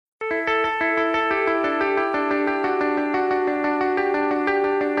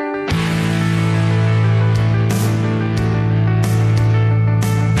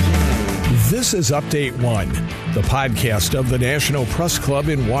This is Update One, the podcast of the National Press Club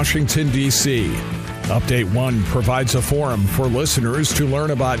in Washington, D.C. Update One provides a forum for listeners to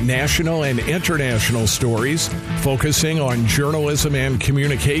learn about national and international stories, focusing on journalism and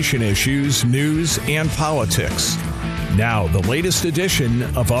communication issues, news, and politics. Now, the latest edition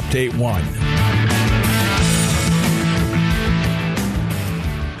of Update One.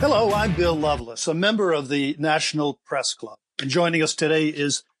 Hello, I'm Bill Loveless, a member of the National Press Club. And joining us today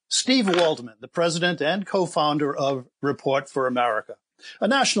is Steve Waldman, the president and co-founder of Report for America, a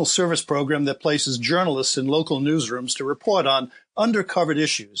national service program that places journalists in local newsrooms to report on undercovered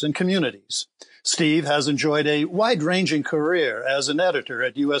issues and communities. Steve has enjoyed a wide-ranging career as an editor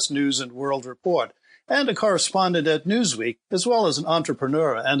at U.S. News and World Report and a correspondent at Newsweek, as well as an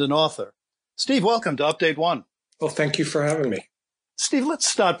entrepreneur and an author. Steve, welcome to Update One. Well, thank you for having me. Steve, let's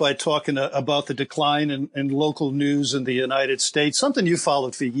start by talking about the decline in local news in the United States, something you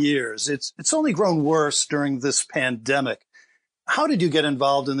followed for years. It's only grown worse during this pandemic. How did you get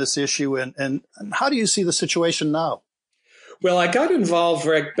involved in this issue, and how do you see the situation now? Well, I got involved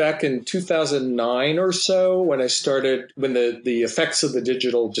right back in 2009 or so when the effects of the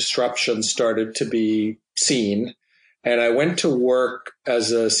digital disruption started to be seen. And I went to work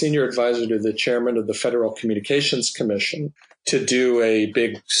as a senior advisor to the chairman of the Federal Communications Commission to do a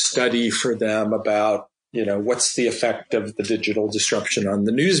big study for them about, what's the effect of the digital disruption on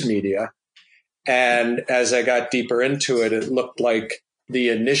the news media. And as I got deeper into it, it looked like the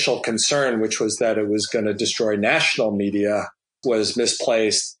initial concern, which was that it was going to destroy national media, was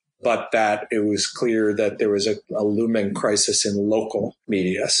misplaced, but that it was clear that there was a looming crisis in local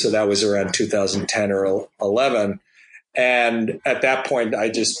media. So that was around 2010 or 11. And at that point, I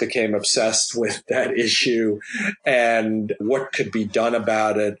just became obsessed with that issue and what could be done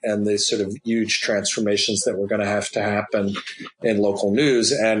about it and the sort of huge transformations that were going to happen in local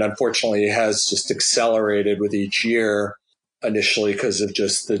news. And unfortunately, it has just accelerated with each year, initially because of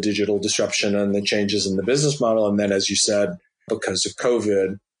just the digital disruption and the changes in the business model. And then, as you said, because of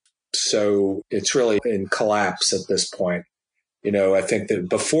COVID. So it's really in collapse at this point. I think that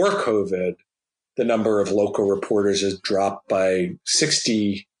before COVID, the number of local reporters has dropped by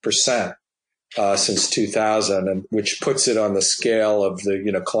 60% since 2000, and which puts it on the scale of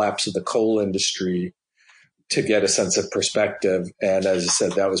the collapse of the coal industry to get a sense of perspective. And as I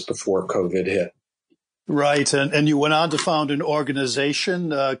said, that was before COVID hit. Right. And you went on to found an organization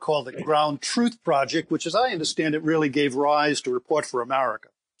called the Ground Truth Project, which, as I understand it, really gave rise to Report for America.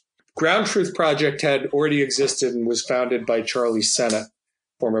 Ground Truth Project had already existed and was founded by Charlie Sennett,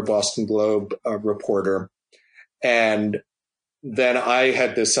 former Boston Globe reporter. And then I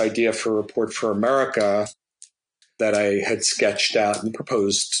had this idea for Report for America that I had sketched out and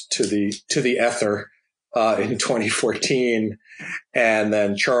proposed to the ether in 2014. And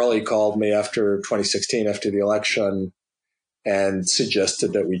then Charlie called me after 2016, after the election, and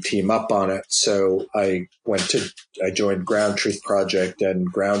suggested that we team up on it. So I joined Ground Truth Project,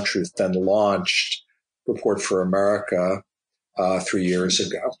 and Ground Truth then launched Report for America 3 years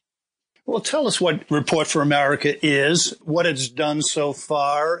ago. Well, tell us what Report for America is, what it's done so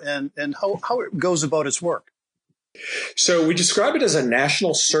far, and how it goes about its work. So we describe it as a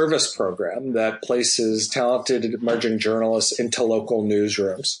national service program that places talented emerging journalists into local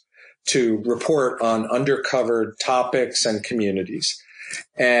newsrooms to report on undercovered topics and communities.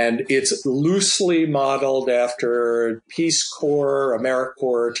 And it's loosely modeled after Peace Corps,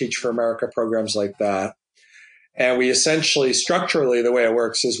 AmeriCorps, Teach for America programs like that. And we essentially, structurally, the way it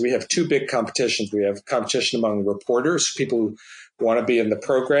works is we have two big competitions. We have competition among reporters, people who want to be in the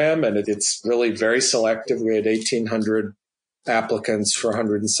program, and it's really very selective. We had 1,800 applicants for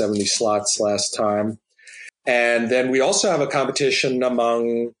 170 slots last time. And then we also have a competition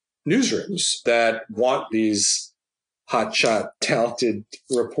among newsrooms that want these hotshot, talented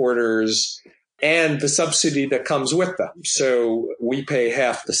reporters and the subsidy that comes with them. So we pay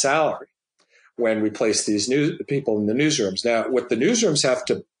half the salary when we place these people in the newsrooms. Now, what the newsrooms have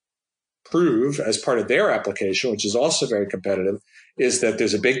to prove as part of their application, which is also very competitive, is that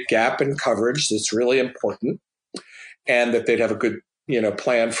there's a big gap in coverage that's really important, and that they'd have a good,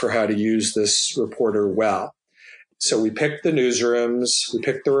 plan for how to use this reporter well. So we picked the newsrooms, we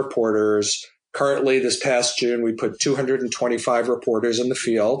picked the reporters. Currently, this past June, we put 225 reporters in the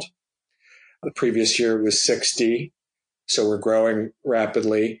field. The previous year it was 60, so we're growing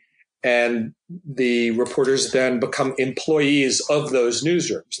rapidly. And the reporters then become employees of those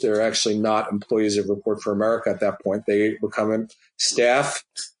newsrooms. They're actually not employees of Report for America at that point. They become staff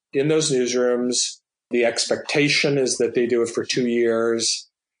in those newsrooms. The expectation is that they do it for 2 years.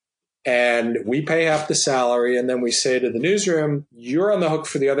 And we pay half the salary. And then we say to the newsroom, you're on the hook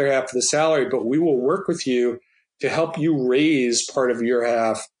for the other half of the salary, but we will work with you to help you raise part of your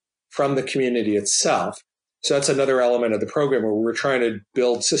half from the community itself. So that's another element of the program where we're trying to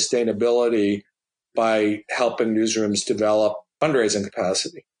build sustainability by helping newsrooms develop fundraising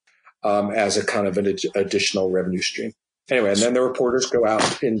capacity as a kind of an additional revenue stream. Anyway, and then the reporters go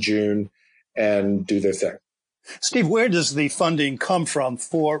out in June and do their thing. Steve, where does the funding come from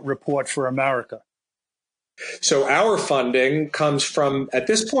for Report for America? So our funding comes from, at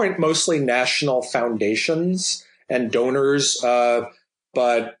this point, mostly national foundations and donors,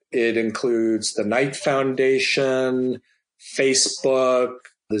 but it includes the Knight Foundation, Facebook,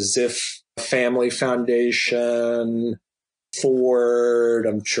 the Ziff Family Foundation, Ford.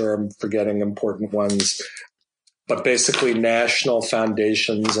 I'm sure I'm forgetting important ones, but basically national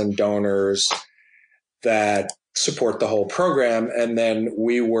foundations and donors that support the whole program. And then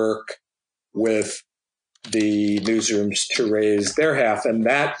we work with the newsrooms to raise their half. And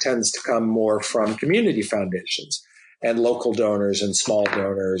that tends to come more from community foundations and local donors and small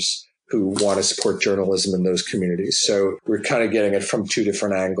donors who want to support journalism in those communities. So we're kind of getting it from two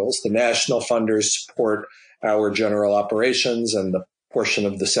different angles. The national funders support our general operations and the portion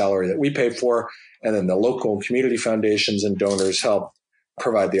of the salary that we pay for. And then the local community foundations and donors help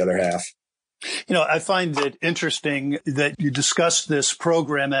provide the other half. You know, I find it interesting that you discuss this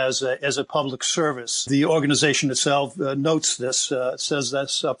program as a public service. The organization itself notes this, says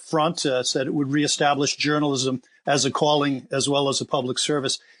this up front, said it would reestablish journalism as a calling as well as a public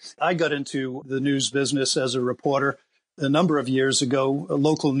service. I got into the news business as a reporter a number of years ago,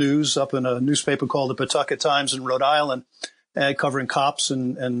 local news up in a newspaper called the Pawtucket Times in Rhode Island, covering cops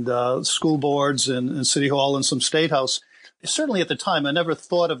and school boards and City Hall and some State House. Certainly at the time, I never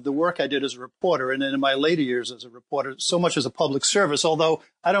thought of the work I did as a reporter, and in my later years as a reporter, so much as a public service, although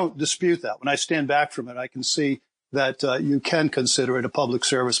I don't dispute that. When I stand back from it, I can see that you can consider it a public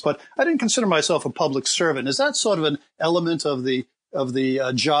service. But I didn't consider myself a public servant. Is that sort of an element of the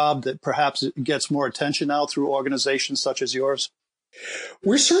job that perhaps gets more attention now through organizations such as yours?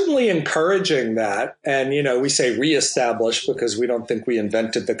 We're certainly encouraging that. And, you know, we say reestablish because we don't think we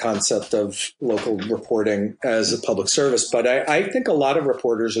invented the concept of local reporting as a public service. But I think a lot of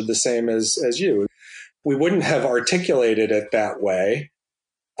reporters are the same as you. We wouldn't have articulated it that way.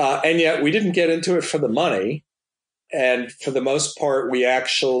 And yet we didn't get into it for the money. And for the most part, we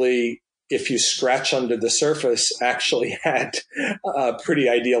actually, if you scratch under the surface, actually had pretty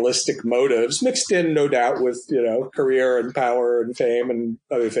idealistic motives, mixed in, no doubt, with, you know, career and power and fame and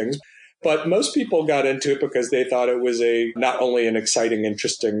other things. But most people got into it because they thought it was not only an exciting,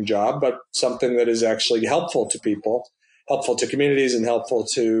 interesting job, but something that is actually helpful to people, helpful to communities, and helpful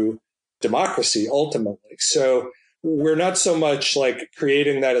to democracy, ultimately. So we're not so much like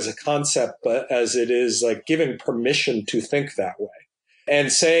creating that as a concept, but as it is like giving permission to think that way.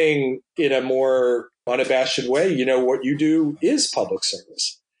 And saying in a more unabashed way, you know, what you do is public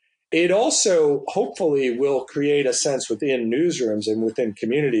service. It also hopefully will create a sense within newsrooms and within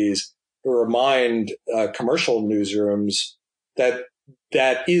communities to remind commercial newsrooms that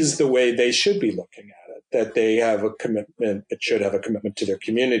that is the way they should be looking at it, that they have a commitment, it should have a commitment to their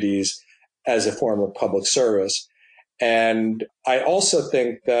communities as a form of public service. And I also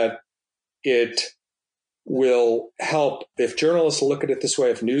think that it will help if journalists look at it this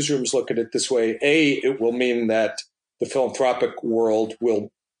way, if newsrooms look at it this way. It will mean that the philanthropic world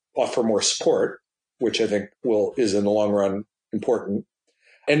will offer more support, which I think is in the long run important.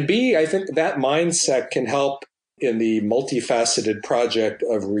 And B, I think that mindset can help in the multifaceted project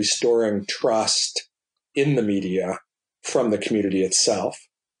of restoring trust in the media from the community itself.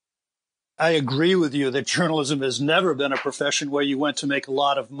 I agree with you that journalism has never been a profession where you went to make a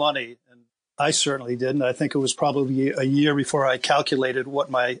lot of money. And I certainly didn't. I think it was probably a year before I calculated what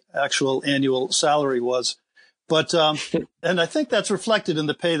my actual annual salary was. But and I think that's reflected in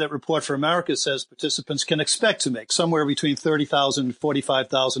the pay that Report for America says participants can expect to make, somewhere between $30,000 and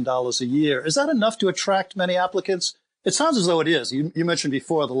 $45,000 a year. Is that enough to attract many applicants? It sounds as though it is. You mentioned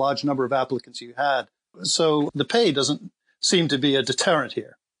before the large number of applicants you had. So the pay doesn't seem to be a deterrent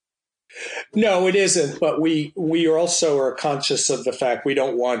here. No, it isn't. But we also are conscious of the fact we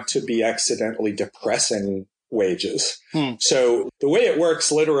don't want to be accidentally depressing wages. So the way it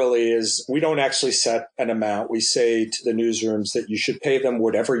works literally is we don't actually set an amount. We say to the newsrooms that you should pay them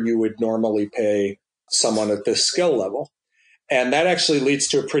whatever you would normally pay someone at this skill level. And that actually leads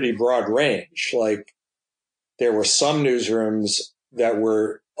to a pretty broad range. Like there were some newsrooms that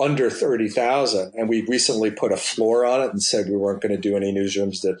were under 30,000, and we recently put a floor on it and said we weren't going to do any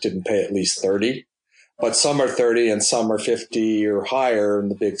newsrooms that didn't pay at least 30. but some are 30 and some are 50 or higher in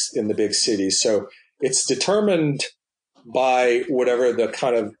the big cities. So it's determined by whatever the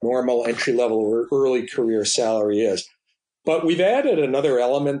kind of normal entry level or early career salary is. But we've added another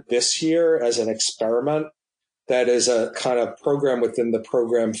element this year as an experiment that is a kind of program within the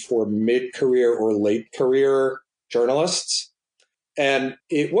program for mid-career or late career journalists. And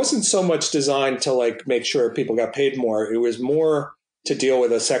it wasn't so much designed to like make sure people got paid more. It was more to deal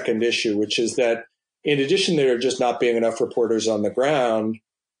with a second issue, which is that in addition to there just not being enough reporters on the ground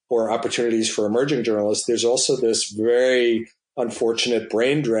or opportunities for emerging journalists, there's also this very unfortunate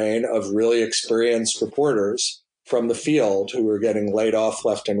brain drain of really experienced reporters from the field who are getting laid off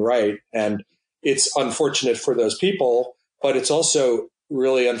left and right. And it's unfortunate for those people, but it's also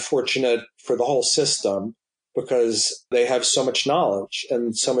really unfortunate for the whole system because they have so much knowledge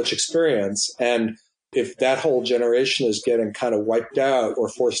and so much experience. And if that whole generation is getting kind of wiped out or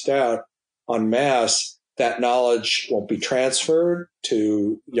forced out en masse, that knowledge won't be transferred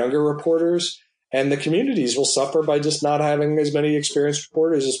to younger reporters, and the communities will suffer by just not having as many experienced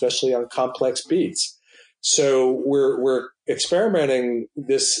reporters, especially on complex beats. So we're experimenting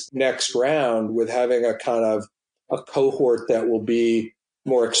this next round with having a kind of a cohort that will be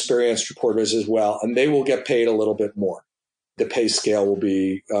more experienced reporters as well, and they will get paid a little bit more. The pay scale will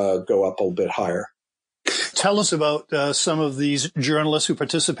be go up a little bit higher. Tell us about some of these journalists who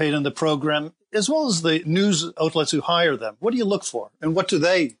participate in the program, as well as the news outlets who hire them. What do you look for? And what do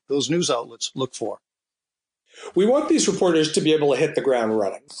those news outlets, look for? We want these reporters to be able to hit the ground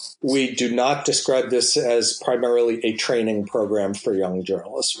running. We do not describe this as primarily a training program for young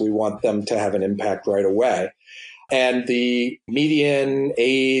journalists. We want them to have an impact right away. And the median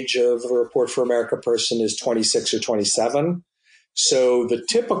age of a Report for America person is 26 or 27. So the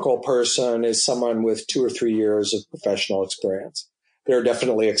typical person is someone with 2 or 3 years of professional experience. There are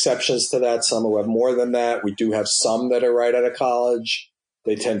definitely exceptions to that, some who have more than that. We do have some that are right out of college.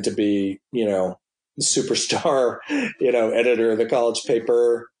 They tend to be, superstar, editor of the college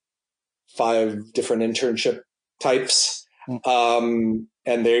paper, 5 different internship types. And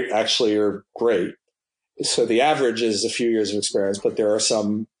they actually are great. So the average is a few years of experience, but there are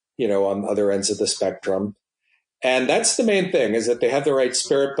some, on other ends of the spectrum. And that's the main thing, is that they have the right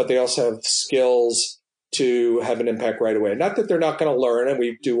spirit, but they also have skills to have an impact right away. Not that they're not going to learn, and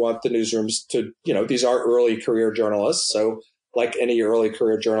we do want the newsrooms to, these are early career journalists. So like any early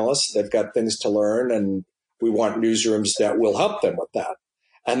career journalists, they've got things to learn, and we want newsrooms that will help them with that.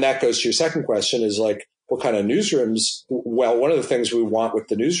 And that goes to your second question, is like, what kind of newsrooms? Well, one of the things we want with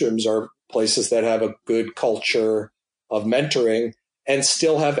the newsrooms are places that have a good culture of mentoring and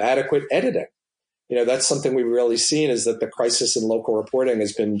still have adequate editing. That's something we've really seen, is that the crisis in local reporting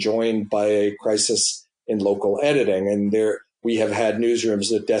has been joined by a crisis in local editing. And we have had newsrooms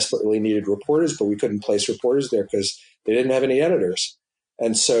that desperately needed reporters, but we couldn't place reporters there because they didn't have any editors.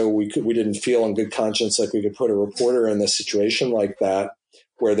 And so we didn't feel in good conscience like we could put a reporter in a situation like that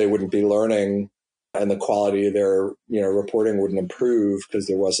where they wouldn't be learning and the quality of their, reporting wouldn't improve because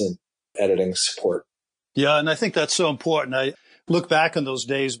there wasn't editing support. Yeah, and I think that's so important. I look back on those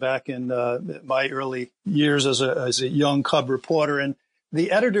days back in my early years as a young cub reporter, and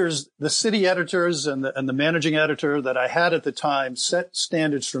the editors, the city editors and the managing editor that I had at the time set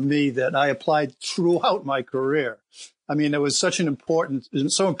standards for me that I applied throughout my career. I mean, it was so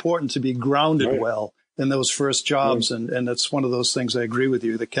important to be grounded well in those first jobs. And that's one of those things, I agree with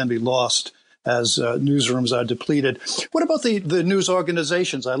you, that can be lost as newsrooms are depleted. What about the news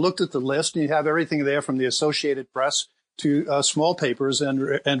organizations? I looked at the list, and you have everything there from the Associated Press to small papers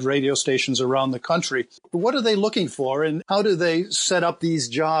and radio stations around the country. What are they looking for, and how do they set up these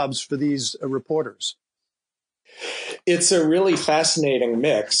jobs for these reporters? It's a really fascinating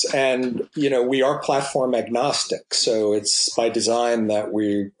mix. And, we are platform agnostic. So it's by design that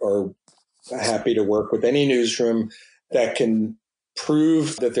we are happy to work with any newsroom that can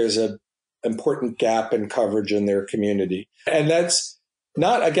prove that there's an important gap in coverage in their community. And that's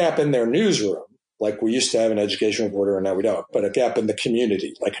not a gap in their newsroom, like we used to have an education reporter and now we don't, but a gap in the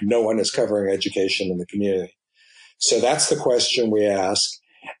community, like no one is covering education in the community. So that's the question we ask.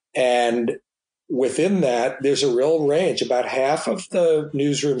 And within that, there's a real range. About half of the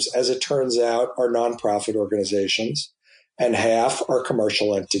newsrooms, as it turns out, are nonprofit organizations, and half are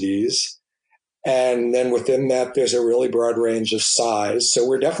commercial entities. And then within that, there's a really broad range of size. So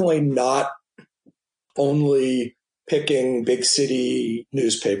we're definitely not only picking big city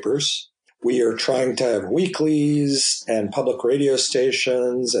newspapers. We are trying to have weeklies and public radio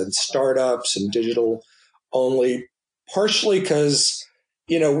stations and startups and digital only, partially because,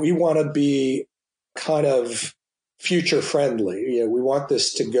 we want to be kind of future friendly. We want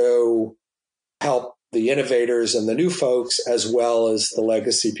this to go help the innovators and the new folks, as well as the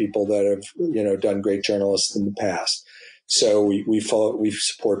legacy people that have, done great journalists in the past. So we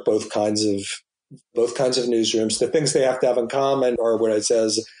support both kinds of newsrooms. The things they have to have in common are what it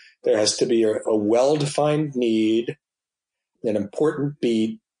says. There has to be a well-defined need, an important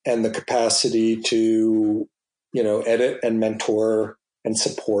beat, and the capacity to, edit and mentor and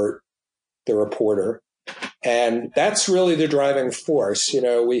support the reporter. And that's really the driving force.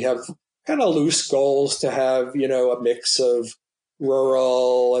 We have kind of loose goals to have, a mix of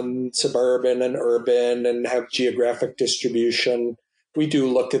rural and suburban and urban and have geographic distribution. We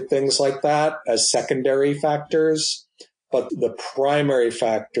do look at things like that as secondary factors, but the primary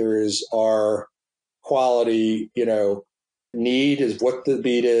factors are quality, need is what the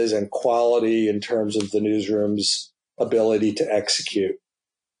beat is, and quality in terms of the newsroom's ability to execute.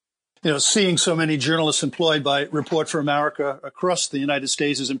 Seeing so many journalists employed by Report for America across the United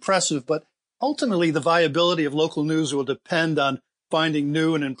States is impressive, but ultimately the viability of local news will depend on finding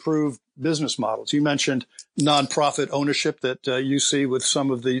new and improved business models. You mentioned nonprofit ownership that you see with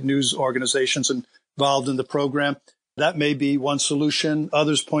some of the news organizations involved in the program. That may be one solution.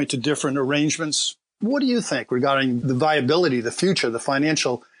 Others point to different arrangements. What do you think regarding the viability, the future, the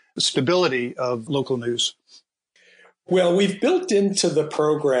financial stability of local news? Well, we've built into the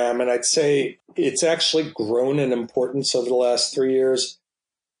program, and I'd say it's actually grown in importance over the last 3 years,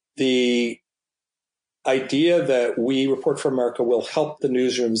 the idea that we, Report for America, will help the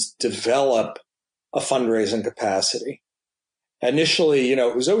newsrooms develop a fundraising capacity. Initially,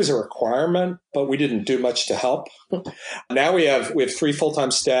 it was always a requirement, but we didn't do much to help. Now we have 3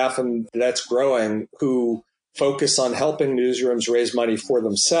 full-time staff, and that's growing, who focus on helping newsrooms raise money for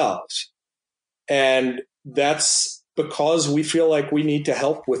themselves. And that's because we feel like we need to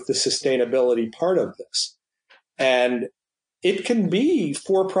help with the sustainability part of this. And it can be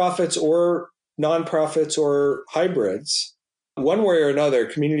for-profits or nonprofits or hybrids. One way or another,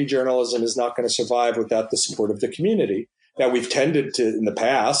 community journalism is not going to survive without the support of the community. Now, we've tended to, in the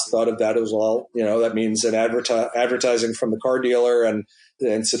past, thought of that as well. That means an advertising from the car dealer and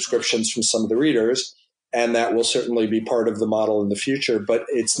subscriptions from some of the readers. And that will certainly be part of the model in the future, but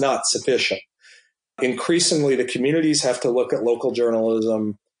it's not sufficient. Increasingly, the communities have to look at local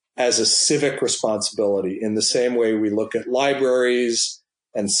journalism as a civic responsibility in the same way we look at libraries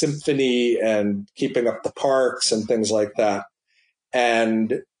and symphony and keeping up the parks and things like that.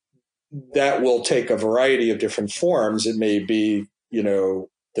 And that will take a variety of different forms. It may be, the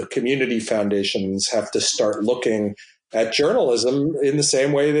community foundations have to start looking at journalism in the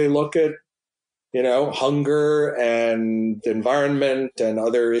same way they look at, hunger and the environment and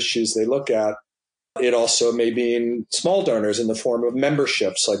other issues they look at. It also may be in small donors in the form of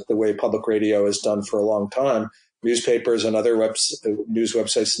memberships, like the way public radio has done for a long time. Newspapers and other news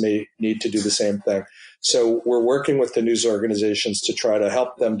websites may need to do the same thing. So we're working with the news organizations to try to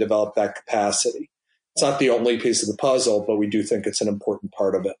help them develop that capacity. It's not the only piece of the puzzle, but we do think it's an important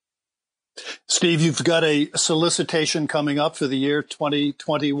part of it. Steve, you've got a solicitation coming up for the year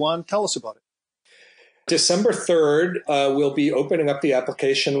 2021. Tell us about it. December 3rd, we'll be opening up the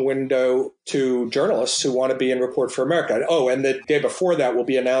application window to journalists who want to be in Report for America. Oh, and the day before that, we'll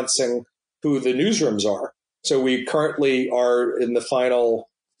be announcing who the newsrooms are. So we currently are in the final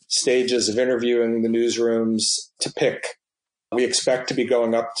stages of interviewing the newsrooms to pick. We expect to be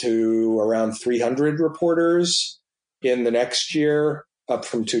going up to around 300 reporters in the next year, up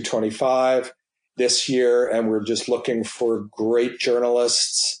from 225 this year. And we're just looking for great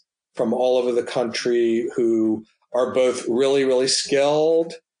journalists from all over the country who are both really, really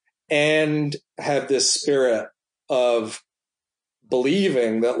skilled and have this spirit of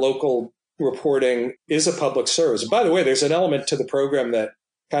believing that local reporting is a public service. And by the way, there's an element to the program that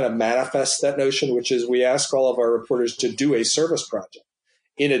kind of manifests that notion, which is we ask all of our reporters to do a service project.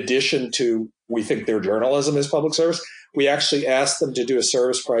 In addition to, we think their journalism is public service, we actually ask them to do a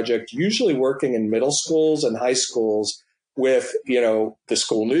service project, usually working in middle schools and high schools with, the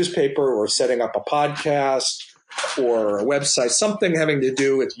school newspaper or setting up a podcast or a website, something having to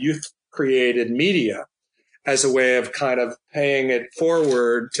do with youth-created media as a way of kind of paying it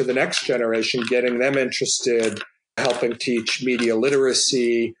forward to the next generation, getting them interested, helping teach media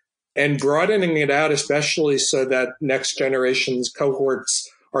literacy, and broadening it out, especially so that next generation's cohorts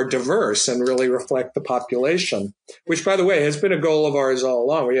are diverse and really reflect the population, which, by the way, has been a goal of ours all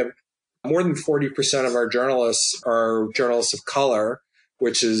along. We have more than 40% of our journalists are journalists of color,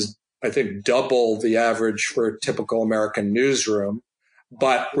 which is, I think, double the average for a typical American newsroom,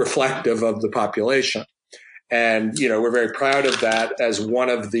 but reflective of the population. And, we're very proud of that as one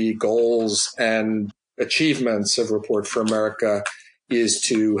of the goals and achievements of Report for America is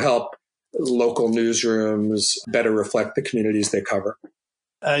to help local newsrooms better reflect the communities they cover.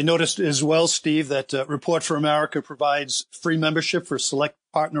 I noticed as well, Steve, that Report for America provides free membership for select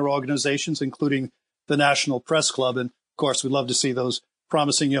partner organizations, including the National Press Club. And of course, we'd love to see those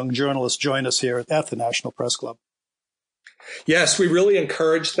promising young journalists join us here at the National Press Club. Yes, we really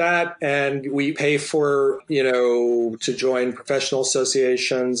encourage that. And we pay for, to join professional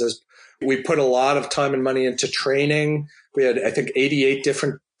associations. As we put a lot of time and money into training. We had, I think, 88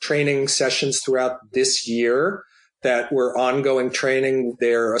 different training sessions throughout this year that were ongoing training.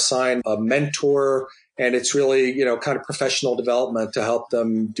 They're assigned a mentor, and it's really, kind of professional development to help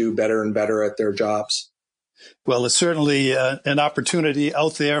them do better and better at their jobs. Well, it's certainly an opportunity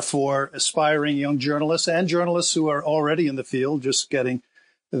out there for aspiring young journalists and journalists who are already in the field, just getting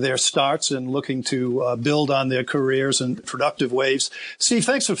their starts and looking to build on their careers in productive ways. Steve,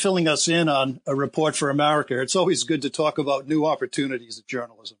 thanks for filling us in on A Report for America. It's always good to talk about new opportunities in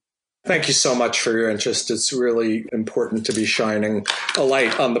journalism. Thank you so much for your interest. It's really important to be shining a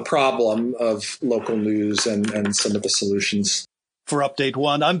light on the problem of local news and some of the solutions. For Update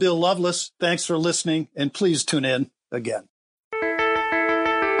One, I'm Bill Loveless. Thanks for listening, and please tune in again.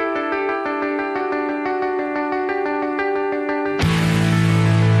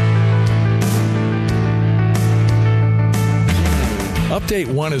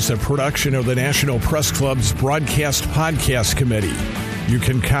 Update One is a production of the National Press Club's Broadcast Podcast Committee. You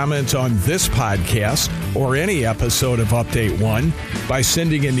can comment on this podcast or any episode of Update One by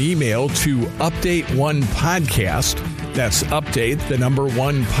sending an email to updateonepodcast. That's update, the number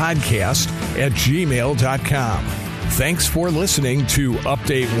 1 podcast @gmail.com. Thanks for listening to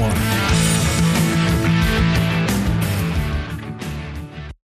Update One.